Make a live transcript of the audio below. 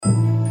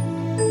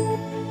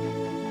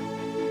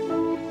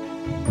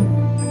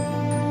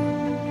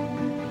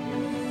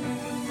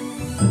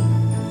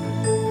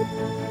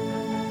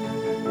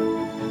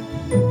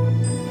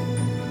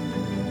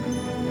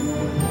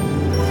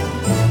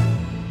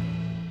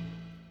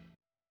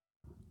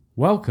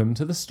Welcome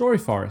to the Story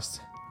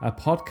Forest, a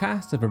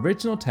podcast of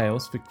original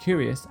tales for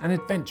curious and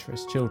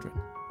adventurous children.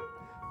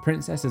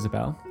 Princess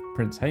Isobel,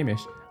 Prince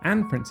Hamish,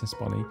 and Princess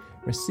Bonnie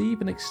receive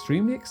an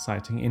extremely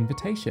exciting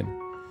invitation.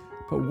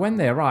 But when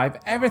they arrive,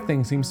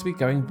 everything seems to be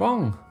going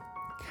wrong.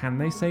 Can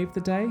they save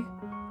the day?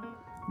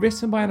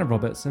 Written by Anna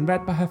Roberts and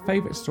read by her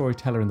favourite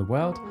storyteller in the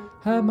world,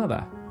 her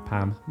mother,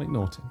 Pam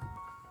McNaughton.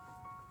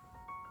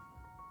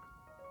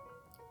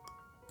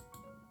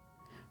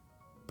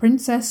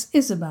 Princess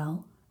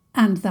Isobel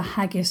and the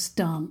Haggis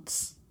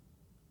Dance.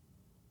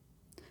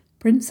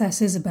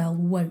 Princess Isobel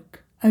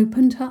woke,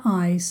 opened her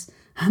eyes,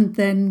 and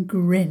then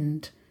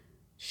grinned.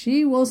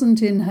 She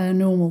wasn't in her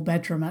normal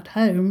bedroom at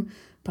home,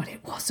 but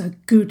it was a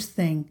good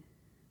thing.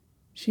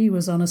 She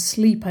was on a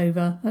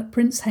sleepover at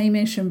Prince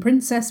Hamish and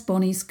Princess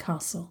Bonnie's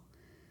castle.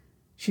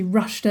 She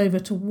rushed over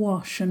to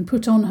wash and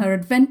put on her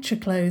adventure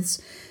clothes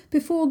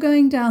before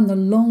going down the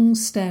long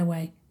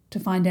stairway to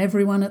find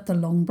everyone at the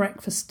long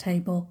breakfast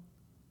table.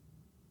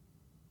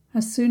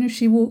 As soon as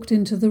she walked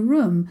into the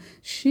room,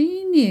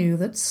 she knew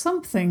that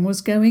something was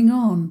going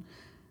on.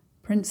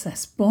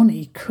 Princess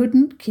Bonnie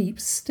couldn't keep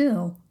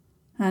still,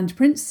 and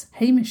Prince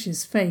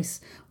Hamish's face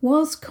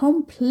was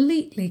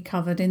completely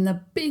covered in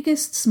the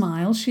biggest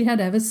smile she had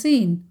ever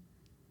seen.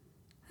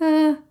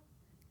 Good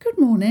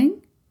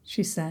morning,"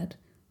 she said,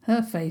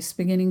 her face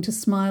beginning to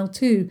smile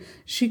too.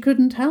 She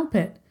couldn't help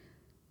it.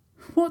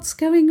 "What's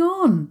going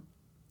on?"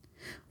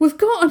 "We've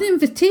got an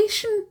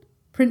invitation,"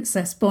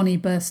 Princess Bonnie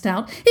burst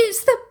out.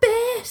 "It's the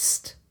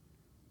best!"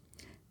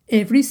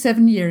 "Every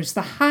 7 years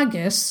the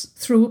Haggis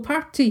throw a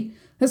party.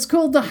 It's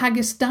called the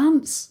Haggis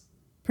Dance."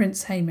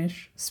 Prince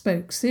Hamish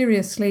spoke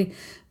seriously,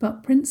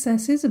 but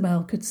Princess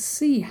Isobel could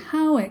see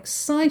how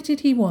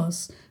excited he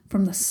was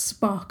from the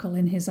sparkle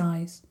in his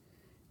eyes.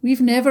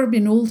 "We've never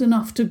been old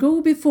enough to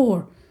go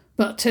before,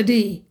 but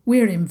today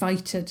we're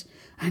invited,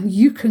 and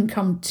you can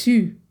come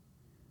too."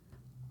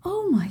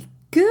 "Oh my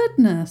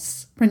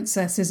goodness,"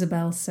 Princess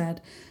Isobel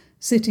said,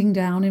 sitting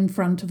down in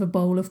front of a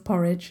bowl of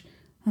porridge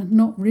and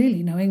not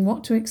really knowing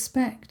what to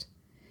expect.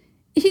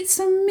 "It's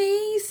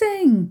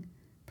amazing,"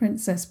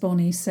 Princess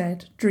Bonnie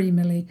said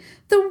dreamily.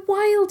 "The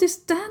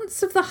wildest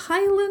dance of the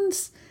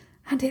Highlands,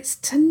 and it's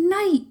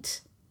tonight."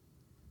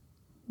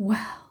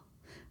 "Well,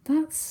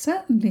 that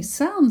certainly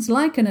sounds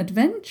like an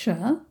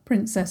adventure,"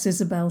 Princess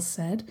Isobel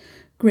said,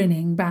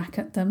 grinning back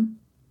at them.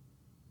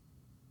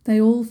 They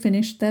all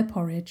finished their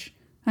porridge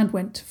and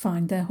went to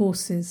find their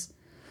horses.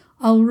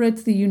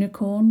 Ulred the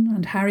unicorn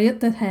and Harriet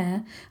the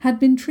hare had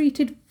been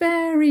treated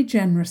very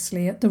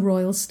generously at the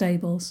royal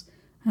stables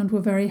and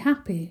were very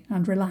happy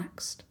and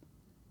relaxed.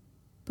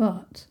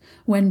 But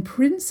when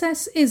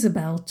Princess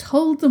Isobel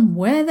told them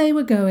where they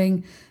were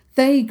going,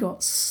 they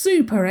got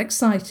super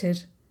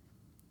excited.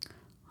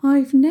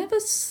 "I've never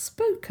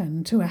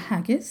spoken to a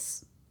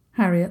haggis,"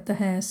 Harriet the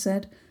hare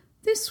said.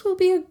 "This will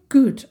be a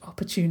good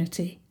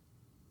opportunity."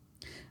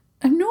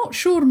 "I'm not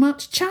sure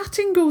much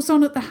chatting goes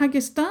on at the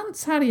Haggis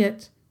Dance,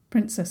 Harriet,"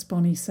 Princess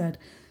Bonnie said,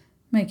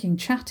 making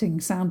chatting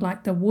sound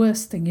like the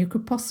worst thing you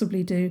could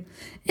possibly do.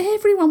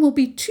 "Everyone will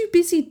be too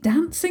busy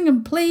dancing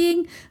and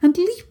playing and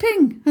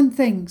leaping and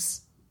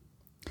things."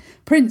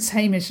 Prince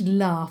Hamish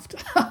laughed.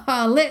 "Ha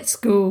ha, let's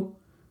go."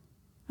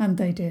 And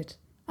they did,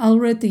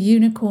 Ulred the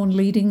unicorn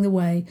leading the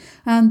way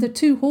and the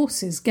 2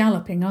 horses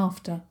galloping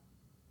after.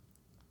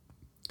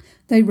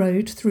 They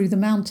rode through the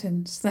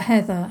mountains, the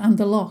heather and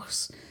the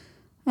lochs,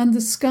 and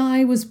the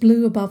sky was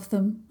blue above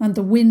them, and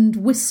the wind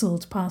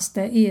whistled past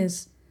their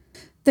ears.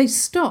 They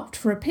stopped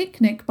for a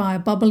picnic by a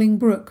bubbling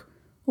brook,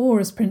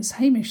 or, as Prince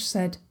Hamish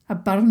said, a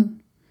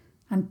burn,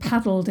 and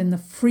paddled in the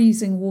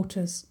freezing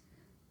waters.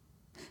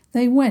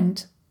 They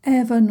went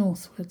ever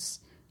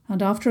northwards,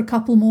 and after a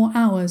couple more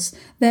hours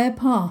their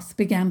path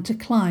began to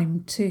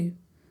climb too.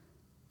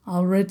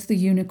 Ulred the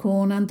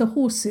unicorn and the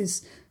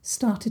horses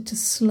started to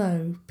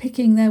slow,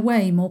 picking their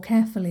way more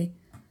carefully.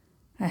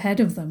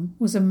 Ahead of them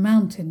was a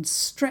mountain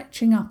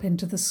stretching up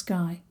into the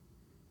sky.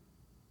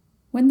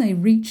 When they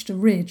reached a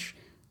ridge,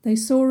 they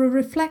saw a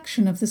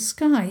reflection of the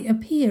sky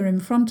appear in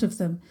front of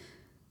them.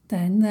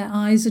 Then their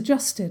eyes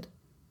adjusted,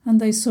 and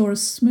they saw a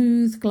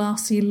smooth,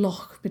 glassy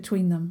loch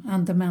between them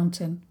and the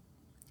mountain.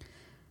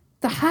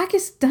 "The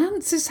Haggis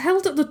Dance is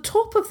held at the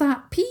top of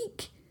that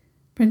peak,"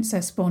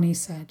 Princess Bonnie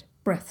said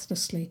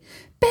breathlessly.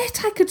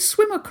 "Bet I could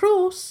swim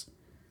across."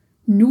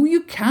 "No,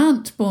 you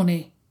can't,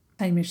 Bonnie,"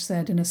 Hamish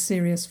said in a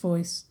serious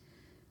voice.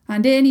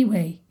 "And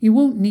anyway, you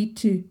won't need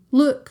to.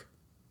 Look."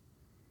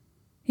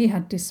 He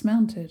had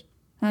dismounted,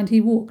 and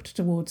he walked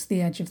towards the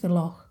edge of the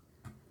loch.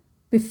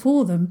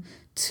 Before them,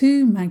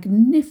 2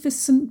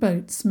 magnificent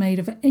boats made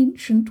of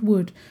ancient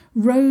wood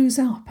rose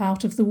up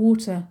out of the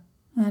water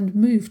and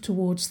moved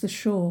towards the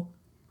shore.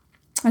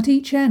 At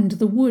each end,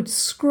 the wood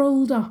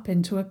scrolled up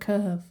into a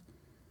curve.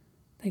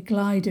 They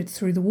glided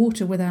through the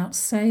water without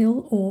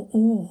sail or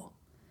oar.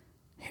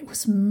 It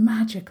was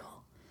magical,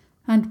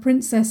 and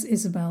Princess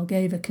Isobel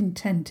gave a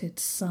contented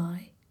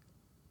sigh.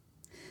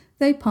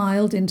 They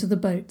piled into the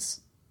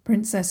boats.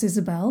 Princess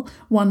Isobel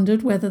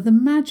wondered whether the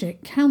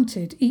magic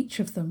counted each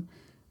of them,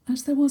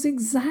 as there was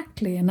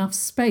exactly enough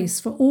space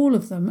for all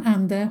of them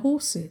and their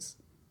horses.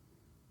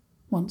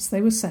 Once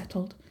they were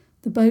settled,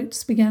 the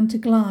boats began to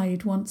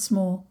glide once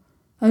more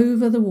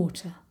over the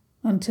water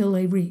until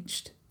they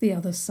reached the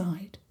other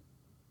side.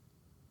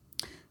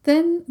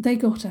 Then they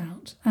got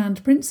out,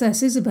 and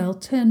Princess Isobel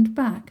turned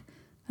back,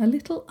 a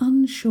little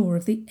unsure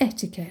of the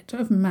etiquette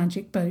of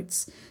magic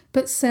boats,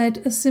 but said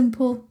a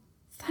simple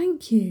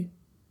 "thank you"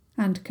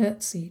 and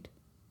curtsied.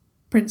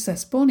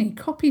 Princess Bonnie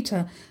copied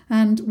her,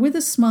 and with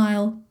a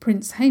smile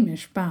Prince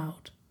Hamish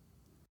bowed.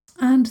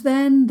 And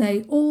then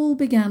they all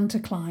began to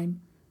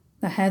climb.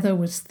 The heather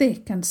was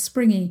thick and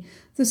springy,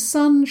 the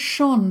sun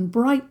shone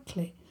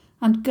brightly,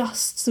 and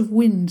gusts of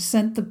wind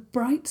sent the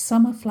bright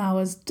summer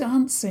flowers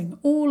dancing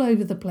all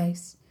over the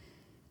place.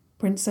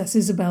 Princess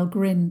Isobel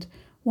grinned,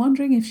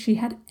 wondering if she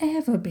had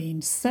ever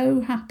been so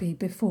happy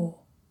before.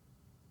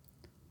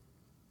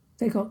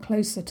 They got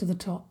closer to the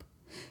top.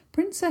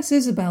 Princess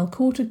Isobel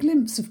caught a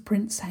glimpse of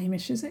Prince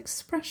Hamish's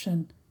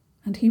expression,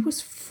 and he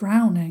was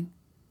frowning.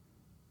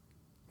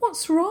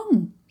 "What's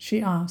wrong?"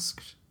 she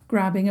asked,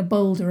 grabbing a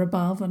boulder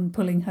above and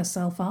pulling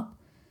herself up.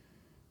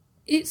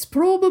 "It's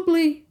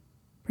probably—"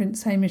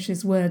 Prince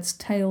Hamish's words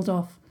tailed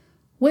off.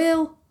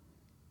 "Well,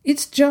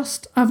 it's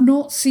just I've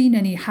not seen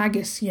any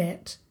haggis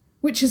yet,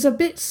 which is a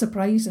bit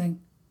surprising."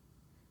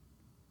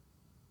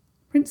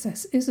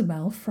 Princess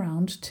Isobel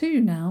frowned too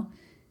now.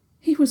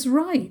 He was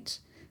right.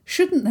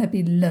 Shouldn't there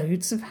be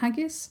loads of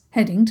haggis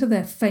heading to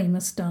their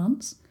famous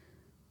dance?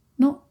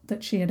 Not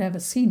that she had ever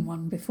seen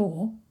one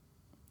before.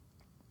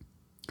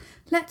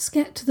 "Let's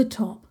get to the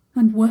top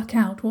and work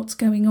out what's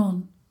going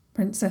on,"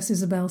 Princess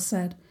Isobel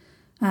said,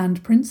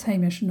 and Prince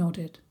Hamish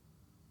nodded.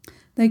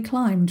 They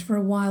climbed for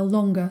a while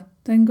longer,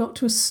 then got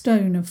to a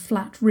stone of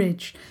flat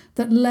ridge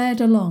that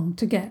led along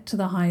to get to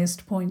the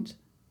highest point.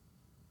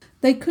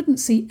 They couldn't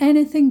see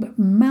anything but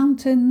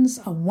mountains,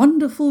 a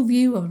wonderful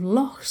view of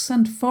lochs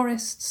and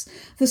forests,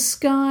 the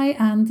sky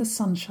and the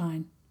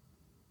sunshine.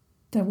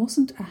 There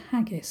wasn't a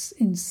haggis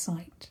in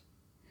sight.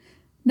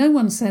 No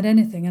one said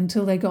anything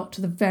until they got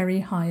to the very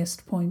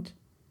highest point.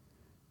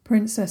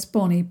 Princess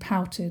Bonnie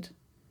pouted.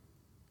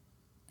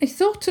 "I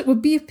thought it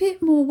would be a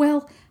bit more,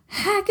 well,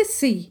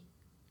 haggisy,"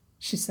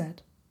 she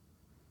said.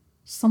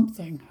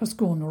 "Something has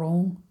gone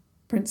wrong,"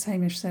 Prince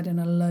Hamish said in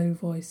a low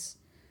voice.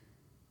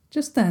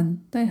 Just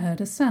then they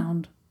heard a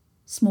sound,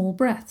 small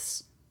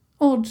breaths,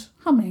 odd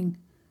humming,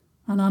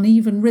 an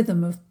uneven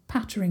rhythm of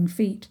pattering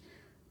feet,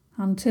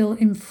 until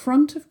in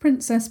front of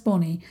Princess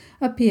Bonnie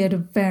appeared a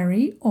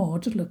very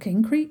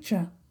odd-looking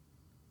creature.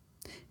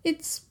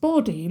 Its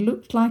body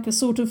looked like a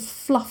sort of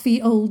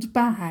fluffy old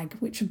bag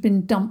which had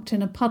been dumped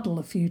in a puddle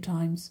a few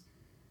times.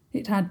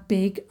 It had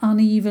big,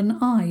 uneven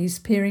eyes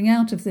peering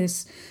out of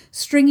this,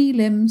 stringy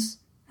limbs,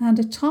 and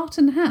a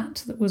tartan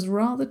hat that was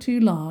rather too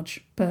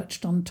large,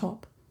 perched on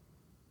top.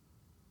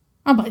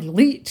 "Am I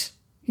late?"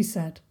 he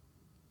said,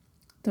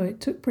 though it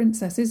took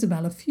Princess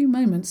Isobel a few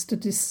moments to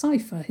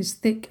decipher his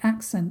thick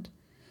accent.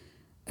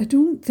 "I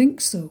don't think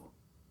so,"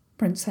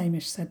 Prince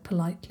Hamish said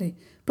politely,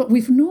 "but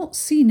we've not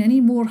seen any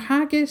more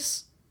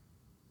haggis."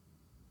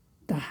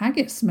 The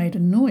haggis made a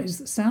noise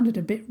that sounded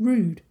a bit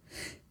rude.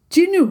 "Do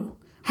you know,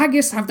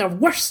 haggis have the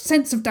worst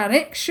sense of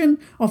direction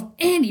of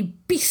any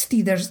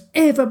beastie there's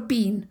ever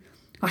been.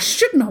 I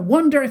shouldn't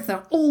wonder if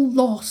they're all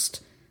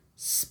lost,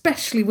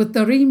 especially with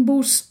the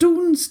rainbow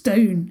stones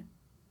down."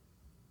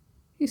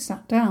 He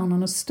sat down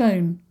on a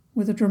stone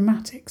with a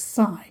dramatic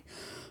sigh.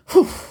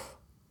 "Whew!"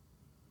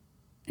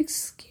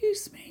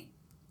 "Excuse me,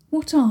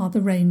 what are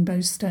the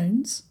rainbow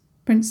stones?"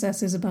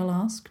 Princess Isobel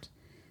asked.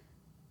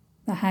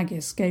 The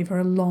haggis gave her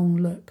a long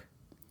look.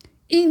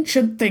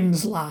 "Ancient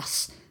things,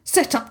 lass,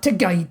 set up to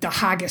guide the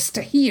haggis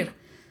to here.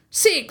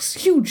 6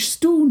 huge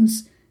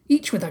stones,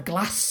 each with a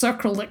glass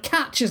circle that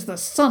catches the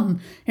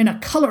sun in a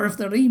colour of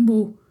the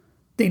rainbow.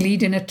 They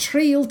lead in a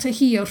trail to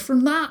here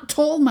from that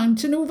tall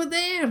mountain over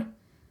there."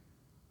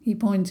 He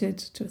pointed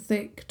to a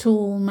thick,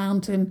 tall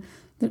mountain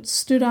that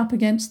stood up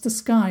against the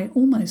sky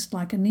almost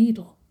like a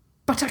needle.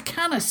 "But I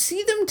canna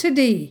see them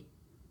today."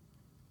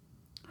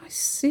 "I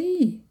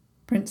see,"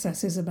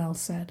 Princess Isobel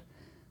said,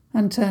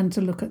 and turned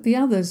to look at the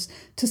others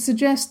to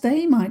suggest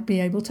they might be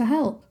able to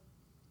help.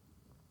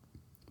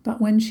 But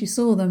when she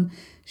saw them,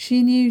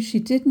 she knew she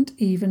didn't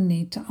even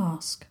need to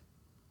ask.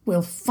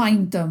 "We'll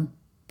find them,"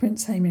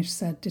 Prince Hamish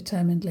said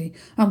determinedly,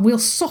 "and we'll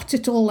sort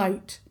it all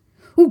out."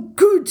 "Oh,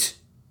 good,"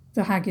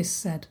 the haggis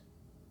said,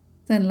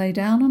 then lay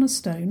down on a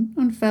stone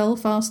and fell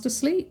fast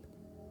asleep.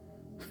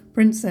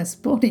 Princess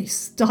Bonnie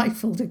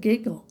stifled a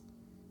giggle.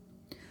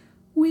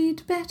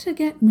 "We'd better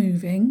get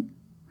moving."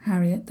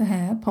 Harriet the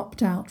hare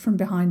popped out from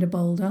behind a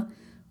boulder.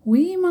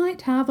 "We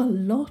might have a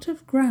lot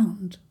of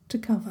ground to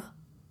cover."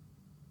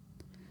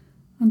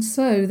 And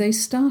so they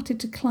started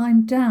to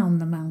climb down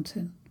the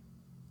mountain.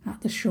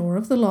 At the shore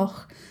of the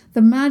loch,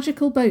 the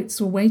magical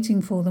boats were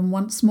waiting for them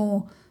once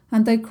more,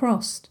 and they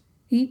crossed,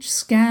 each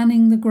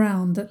scanning the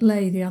ground that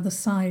lay the other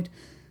side,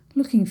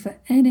 looking for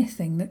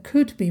anything that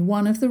could be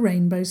one of the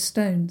rainbow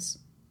stones.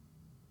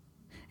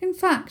 In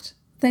fact,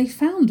 they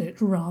found it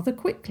rather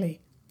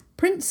quickly.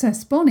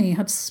 Princess Bonny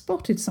had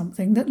spotted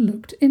something that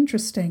looked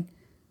interesting.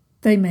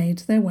 They made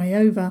their way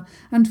over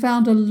and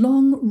found a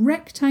long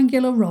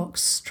rectangular rock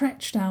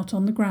stretched out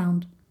on the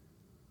ground.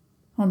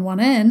 On one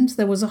end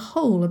there was a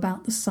hole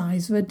about the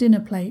size of a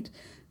dinner plate,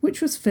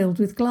 which was filled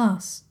with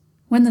glass.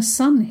 When the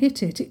sun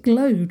hit it, it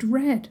glowed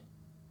red.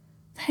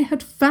 They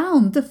had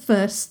found the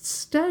first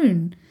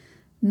stone.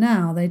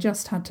 Now they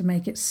just had to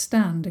make it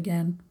stand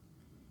again.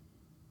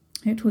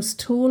 It was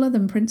taller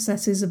than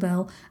Princess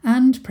Isobel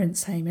and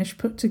Prince Hamish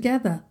put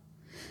together.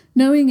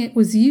 Knowing it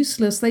was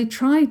useless, they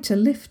tried to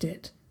lift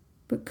it,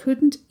 but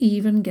couldn't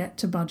even get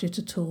to budge it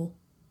at all.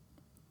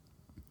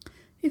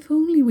 "If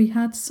only we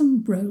had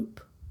some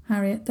rope,"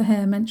 Harriet the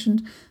Hare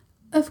mentioned.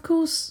 "Of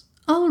course,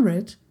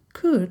 Ulred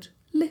could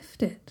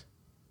lift it."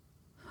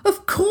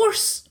 "Of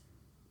course!"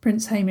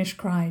 Prince Hamish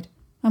cried,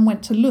 and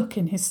went to look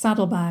in his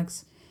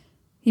saddlebags.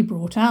 He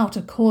brought out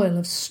a coil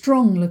of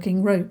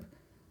strong-looking rope.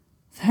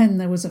 Then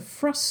there was a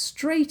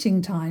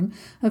frustrating time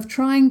of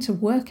trying to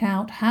work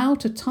out how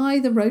to tie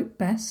the rope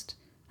best,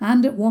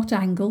 and at what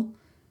angle,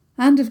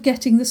 and of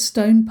getting the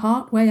stone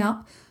part way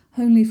up,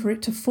 only for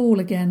it to fall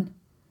again.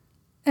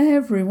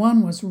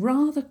 Everyone was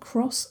rather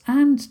cross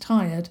and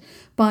tired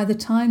by the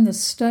time the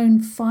stone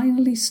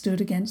finally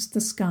stood against the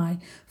sky,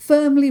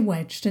 firmly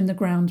wedged in the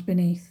ground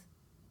beneath.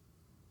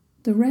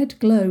 The red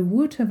glow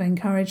would have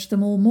encouraged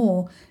them all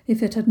more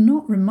if it had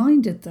not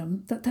reminded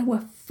them that there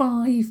were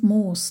 5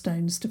 more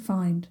stones to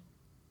find.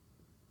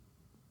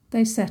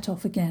 They set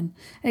off again,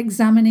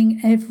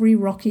 examining every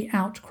rocky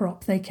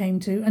outcrop they came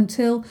to,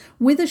 until,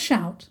 with a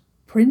shout,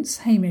 Prince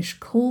Hamish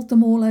called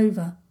them all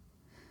over.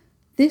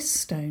 This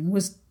stone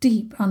was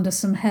deep under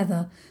some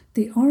heather,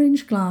 the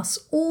orange glass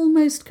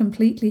almost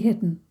completely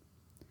hidden.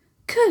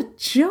 "Good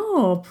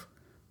job,"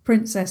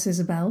 Princess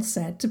Isobel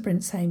said to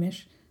Prince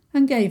Hamish,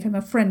 and gave him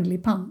a friendly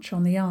punch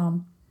on the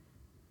arm.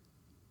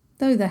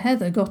 Though the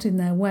heather got in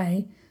their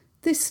way,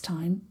 this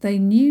time they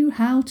knew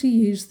how to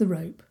use the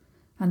rope,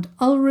 and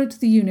Ulred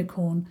the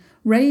unicorn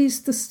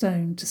raised the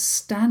stone to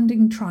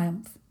standing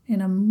triumph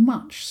in a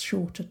much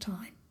shorter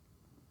time.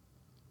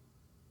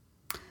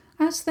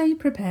 As they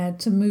prepared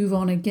to move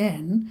on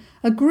again,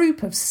 a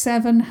group of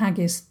 7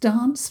 Haggis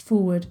danced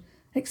forward,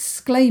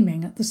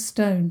 exclaiming at the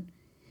stone,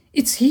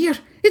 "It's here!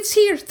 It's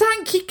here!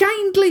 Thank ye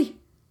kindly!"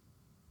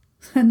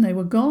 Then they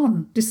were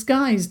gone,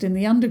 disguised in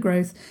the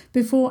undergrowth,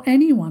 before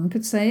anyone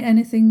could say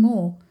anything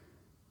more.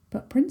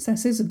 But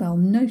Princess Isobel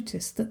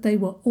noticed that they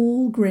were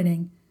all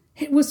grinning.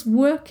 It was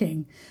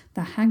working.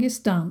 The Haggis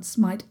dance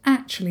might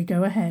actually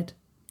go ahead.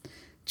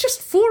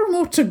 "Just 4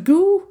 more to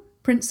go,"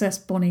 Princess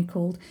Bonny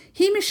called.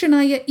 "Hamish and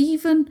I are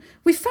even.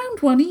 We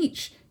found one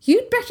each.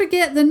 You'd better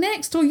get the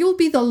next, or you'll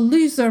be the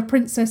loser,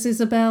 Princess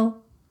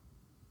Isobel."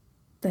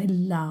 They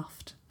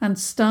laughed and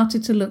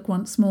started to look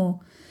once more.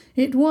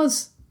 It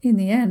was, in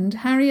the end,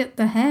 Harriet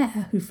the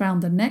Hare who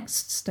found the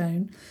next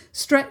stone,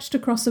 stretched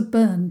across a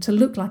burn to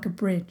look like a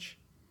bridge.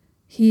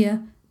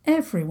 Here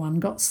everyone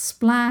got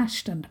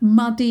splashed and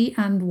muddy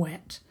and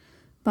wet,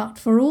 but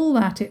for all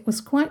that it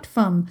was quite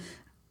fun,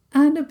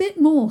 and a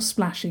bit more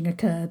splashing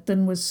occurred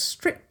than was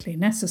strictly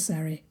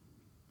necessary.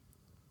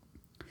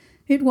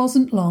 It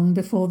wasn't long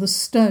before the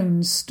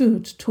stone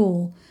stood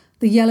tall,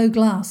 the yellow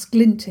glass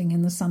glinting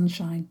in the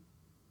sunshine.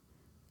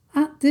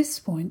 At this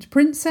point,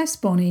 Princess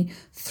Bonny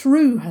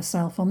threw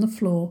herself on the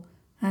floor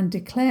and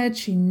declared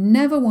she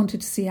never wanted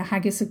to see a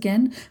haggis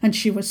again, and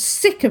she was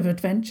sick of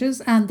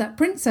adventures, and that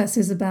Princess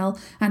Isobel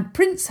and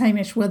Prince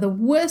Hamish were the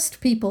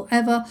worst people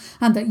ever,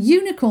 and that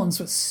unicorns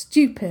were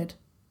stupid.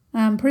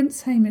 And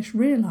Prince Hamish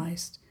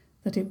realised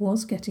that it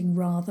was getting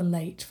rather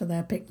late for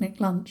their picnic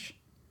lunch.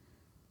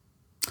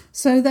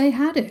 So they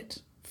had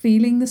it,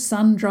 feeling the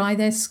sun dry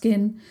their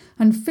skin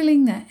and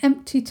filling their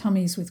empty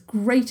tummies with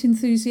great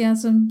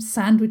enthusiasm,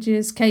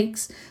 sandwiches,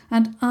 cakes,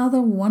 and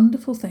other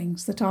wonderful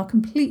things that are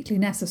completely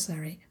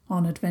necessary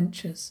on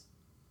adventures.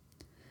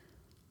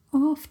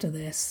 After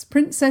this,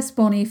 Princess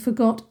Bonny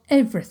forgot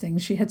everything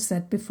she had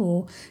said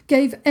before,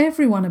 gave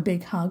everyone a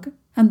big hug,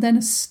 and then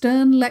a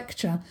stern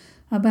lecture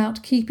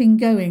about keeping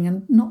going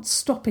and not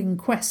stopping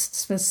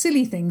quests for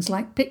silly things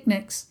like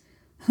picnics,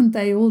 and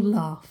they all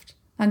laughed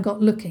and got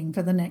looking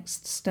for the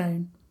next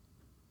stone.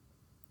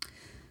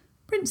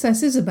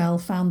 Princess Isobel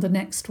found the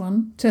next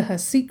one, to her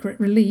secret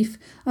relief,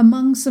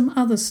 among some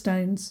other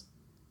stones,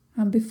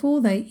 and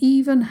before they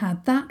even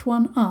had that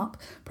one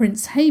up,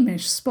 Prince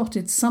Hamish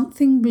spotted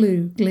something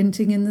blue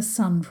glinting in the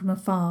sun from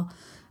afar,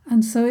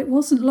 and so it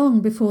wasn't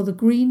long before the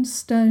green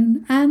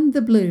stone and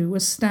the blue were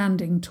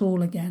standing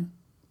tall again.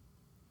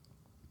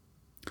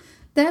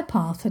 Their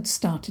path had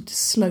started to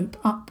slope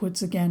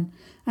upwards again,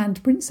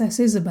 and Princess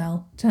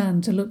Isobel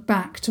turned to look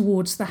back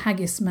towards the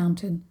Haggis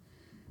mountain.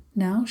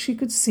 Now she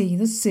could see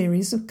the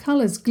series of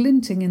colours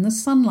glinting in the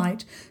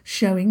sunlight,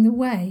 showing the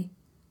way,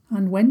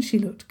 and when she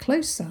looked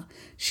closer,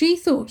 she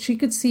thought she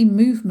could see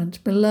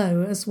movement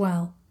below as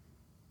well.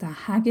 The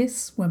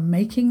Haggis were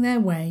making their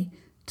way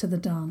to the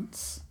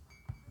dance.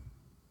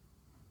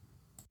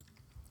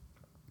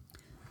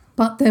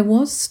 But there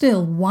was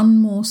still one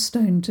more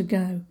stone to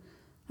go,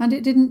 and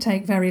it didn't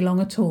take very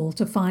long at all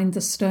to find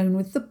the stone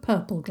with the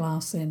purple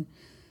glass in.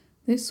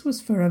 This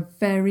was for a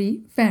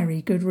very,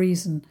 very good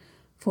reason,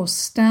 for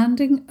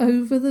standing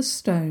over the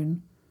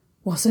stone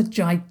was a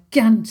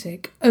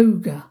gigantic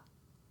ogre.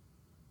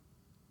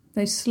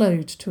 They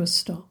slowed to a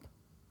stop,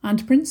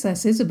 and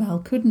Princess Isobel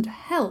couldn't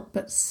help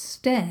but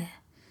stare.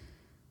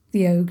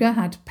 The ogre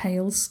had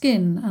pale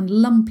skin and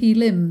lumpy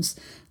limbs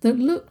that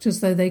looked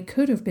as though they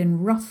could have been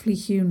roughly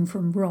hewn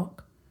from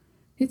rock.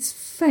 Its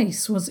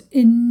face was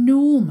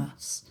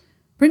enormous.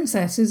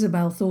 Princess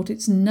Isobel thought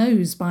its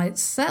nose by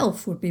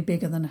itself would be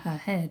bigger than her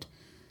head.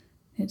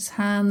 Its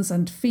hands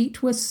and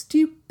feet were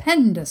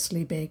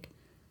stupendously big,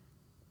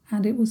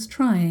 and it was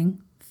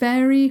trying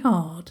very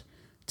hard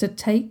to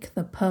take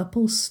the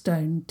purple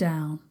stone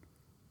down.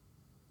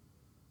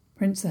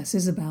 Princess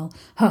Isobel,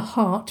 her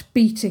heart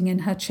beating in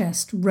her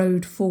chest,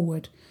 rode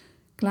forward,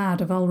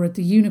 glad of Ulrud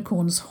the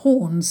unicorn's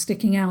horn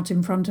sticking out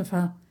in front of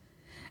her.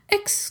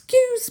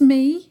 "Excuse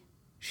me,"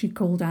 she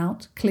called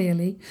out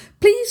clearly.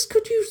 "Please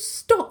could you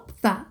stop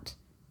that?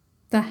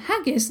 The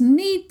Haggis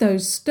need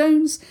those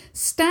stones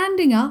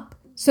standing up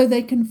so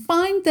they can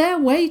find their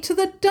way to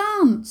the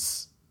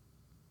dance."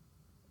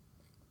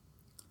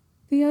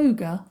 The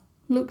ogre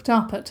looked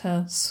up at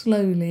her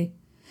slowly,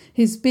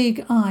 his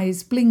big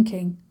eyes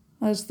blinking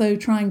as though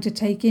trying to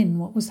take in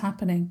what was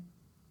happening.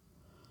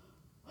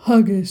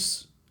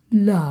 "Haggis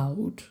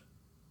loud,"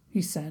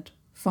 he said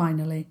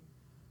finally.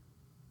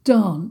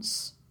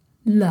 "Dance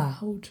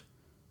loud.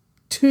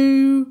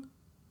 Too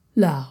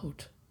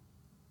loud.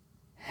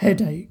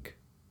 Headache."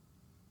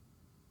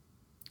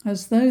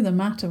 As though the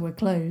matter were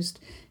closed,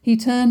 he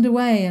turned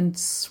away and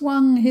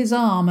swung his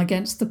arm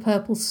against the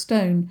purple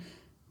stone,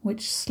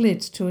 which slid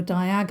to a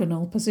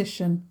diagonal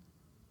position.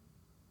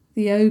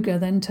 The ogre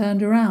then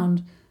turned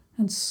around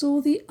and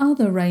saw the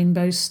other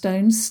rainbow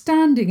stone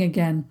standing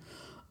again.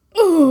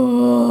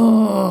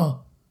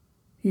 "Oh!"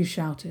 he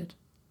shouted.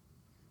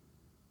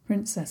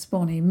 Princess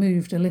Bonnie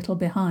moved a little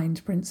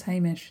behind Prince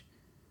Hamish.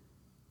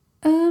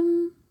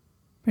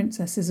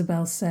 Princess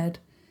Isobel said.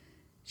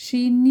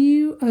 She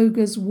knew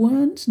ogres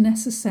weren't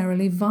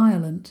necessarily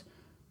violent,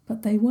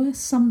 but they were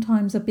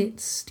sometimes a bit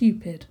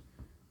stupid,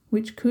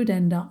 which could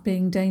end up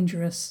being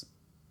dangerous.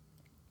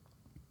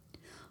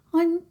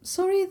 "I'm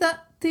sorry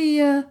that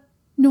the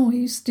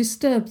noise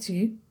disturbed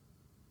you."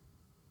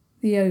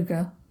 The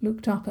ogre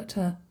looked up at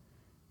her.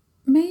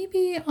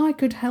 "Maybe I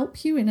could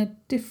help you in a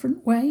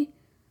different way,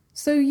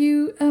 so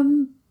you,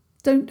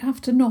 don't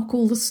have to knock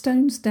all the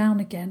stones down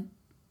again."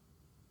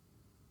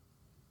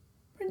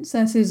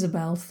 Princess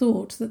Isobel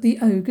thought that the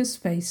ogre's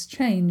face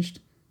changed,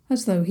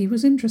 as though he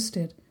was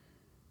interested,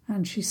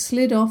 and she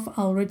slid off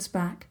Ulrud's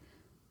back,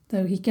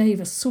 though he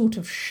gave a sort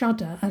of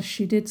shudder as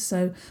she did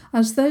so,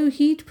 as though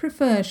he'd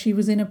prefer she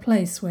was in a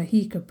place where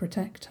he could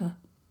protect her.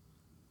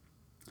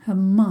 Her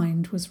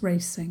mind was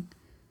racing.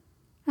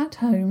 At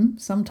home,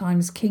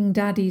 sometimes King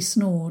Daddy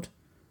snored,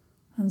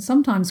 and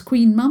sometimes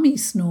Queen Mummy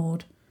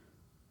snored.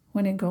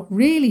 When it got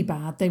really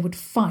bad, they would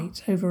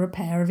fight over a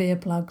pair of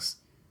earplugs.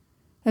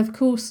 Of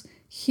course,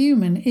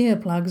 human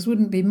earplugs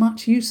wouldn't be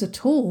much use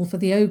at all for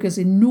the ogre's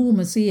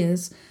enormous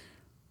ears,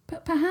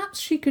 but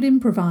perhaps she could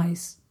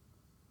improvise.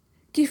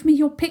 "Give me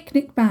your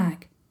picnic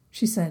bag,"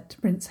 she said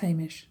to Prince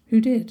Hamish, who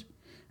did,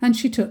 and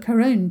she took her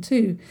own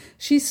too.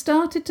 She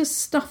started to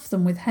stuff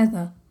them with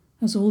heather,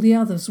 as all the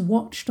others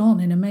watched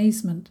on in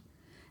amazement.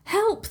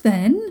 "Help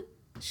then,"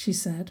 she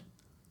said,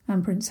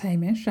 and Prince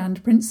Hamish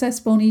and Princess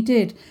Bonnie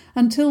did,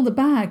 until the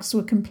bags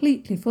were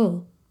completely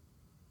full.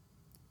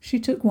 She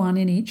took one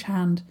in each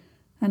hand,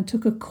 and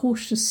took a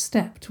cautious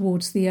step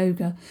towards the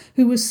ogre,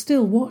 who was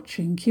still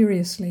watching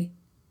curiously.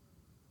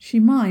 She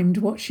mimed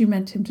what she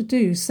meant him to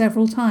do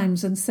several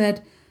times and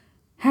said,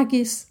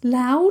 "Haggis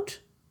loud,"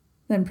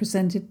 then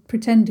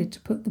pretended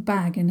to put the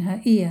bag in her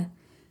ear.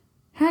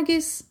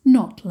 "Haggis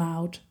not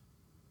loud."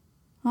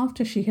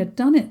 After she had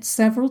done it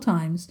several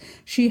times,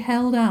 she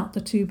held out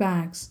the two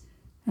bags,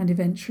 and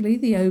eventually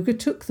the ogre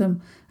took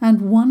them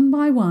and one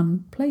by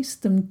one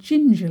placed them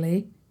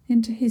gingerly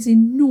into his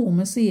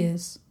enormous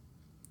ears.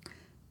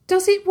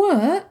 "Does it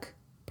work?"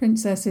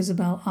 Princess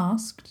Isobel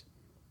asked,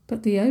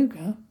 but the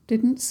ogre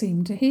didn't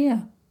seem to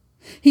hear.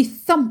 He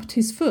thumped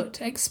his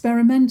foot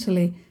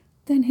experimentally,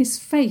 then his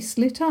face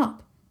lit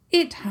up.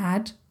 It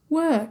had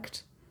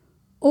worked.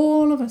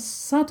 All of a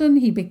sudden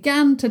he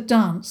began to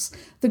dance,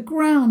 the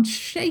ground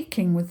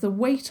shaking with the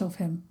weight of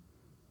him.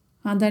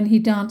 And then he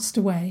danced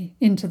away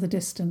into the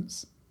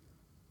distance.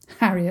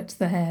 Harriet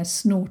the hare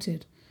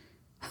snorted.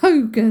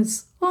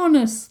 "Ogres,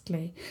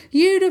 honestly,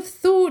 you'd have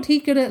thought he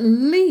could at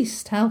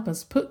least help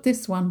us put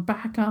this one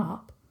back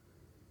up."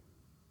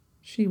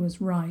 She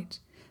was right.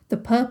 The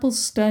purple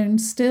stone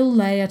still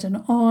lay at an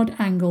odd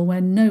angle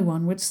where no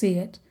one would see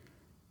it.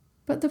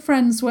 But the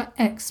friends were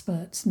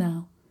experts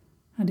now,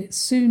 and it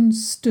soon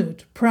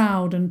stood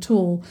proud and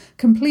tall,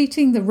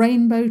 completing the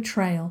rainbow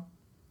trail.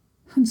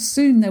 And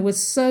soon there were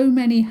so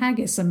many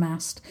haggis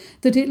amassed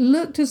that it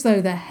looked as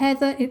though the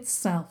heather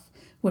itself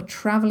were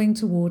travelling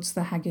towards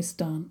the haggis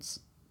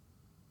dance.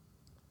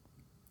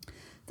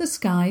 The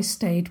sky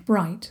stayed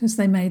bright as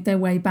they made their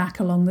way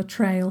back along the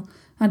trail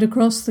and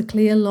across the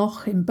clear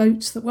loch in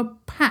boats that were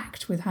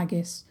packed with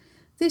haggis.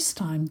 This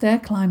time their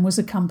climb was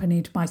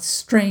accompanied by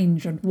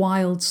strange and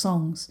wild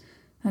songs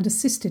and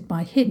assisted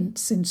by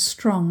hints in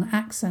strong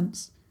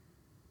accents.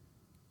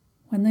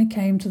 When they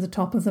came to the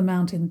top of the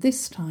mountain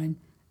this time,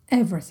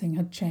 everything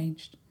had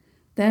changed.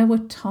 There were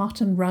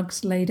tartan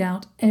rugs laid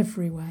out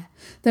everywhere.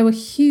 There were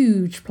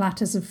huge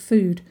platters of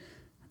food.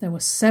 There were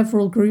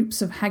several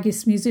groups of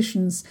haggis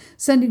musicians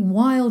sending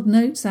wild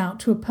notes out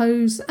to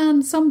oppose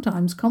and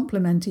sometimes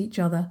compliment each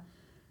other.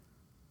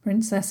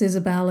 Princess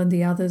Isobel and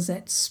the others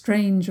ate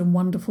strange and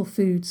wonderful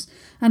foods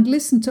and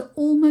listened to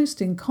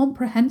almost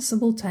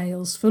incomprehensible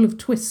tales full of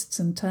twists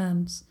and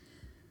turns.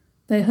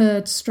 They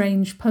heard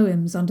strange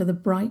poems under the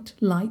bright,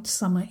 light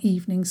summer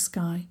evening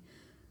sky,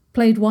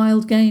 played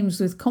wild games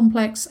with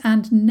complex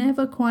and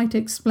never quite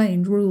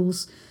explained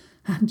rules,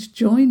 and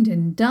joined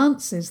in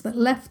dances that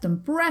left them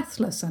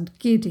breathless and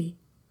giddy.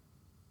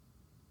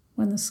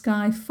 When the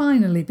sky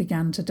finally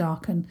began to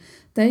darken,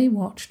 they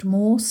watched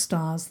more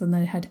stars than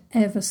they had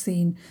ever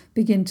seen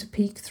begin to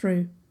peek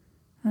through,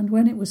 and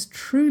when it was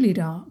truly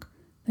dark,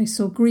 they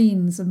saw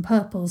greens and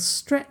purples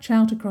stretch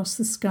out across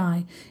the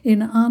sky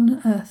in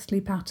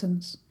unearthly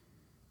patterns.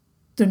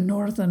 "The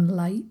Northern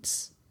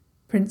Lights,"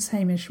 Prince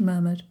Hamish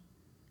murmured.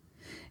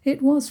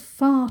 It was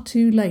far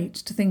too late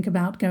to think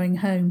about going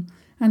home,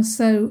 and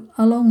so,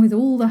 along with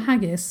all the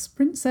haggis,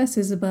 Princess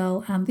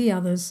Isobel and the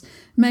others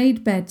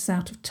made beds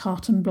out of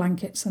tartan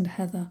blankets and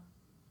heather.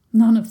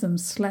 None of them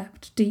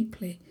slept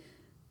deeply,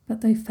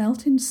 but they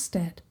felt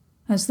instead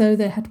as though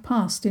they had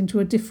passed into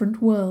a different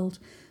world,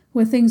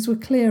 where things were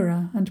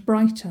clearer and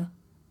brighter,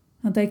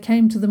 and they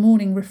came to the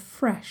morning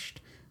refreshed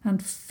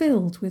and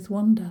filled with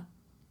wonder.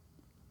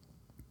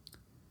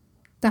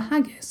 The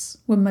haggis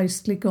were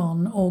mostly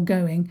gone or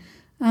going,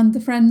 and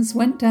the friends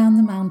went down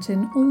the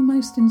mountain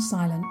almost in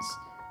silence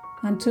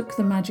and took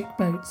the magic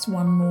boats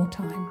one more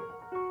time.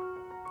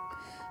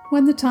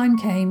 When the time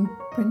came,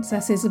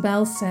 Princess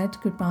Isobel said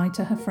goodbye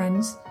to her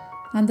friends,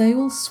 and they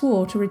all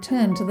swore to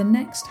return to the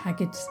next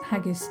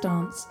haggis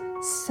dance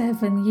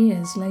 7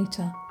 years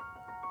later.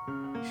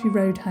 She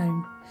rode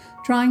home,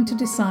 trying to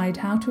decide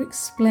how to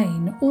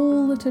explain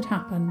all that had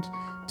happened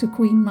to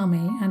Queen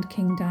Mummy and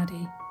King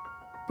Daddy,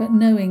 but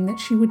knowing that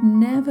she would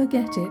never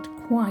get it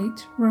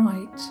quite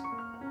right.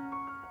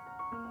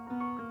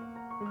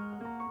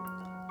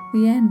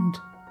 The end.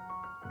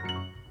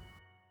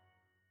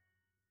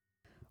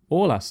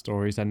 All our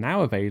stories are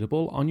now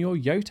available on your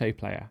Yoto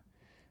player.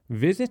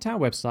 Visit our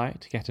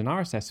website to get an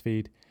RSS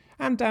feed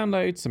and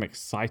download some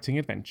exciting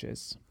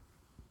adventures.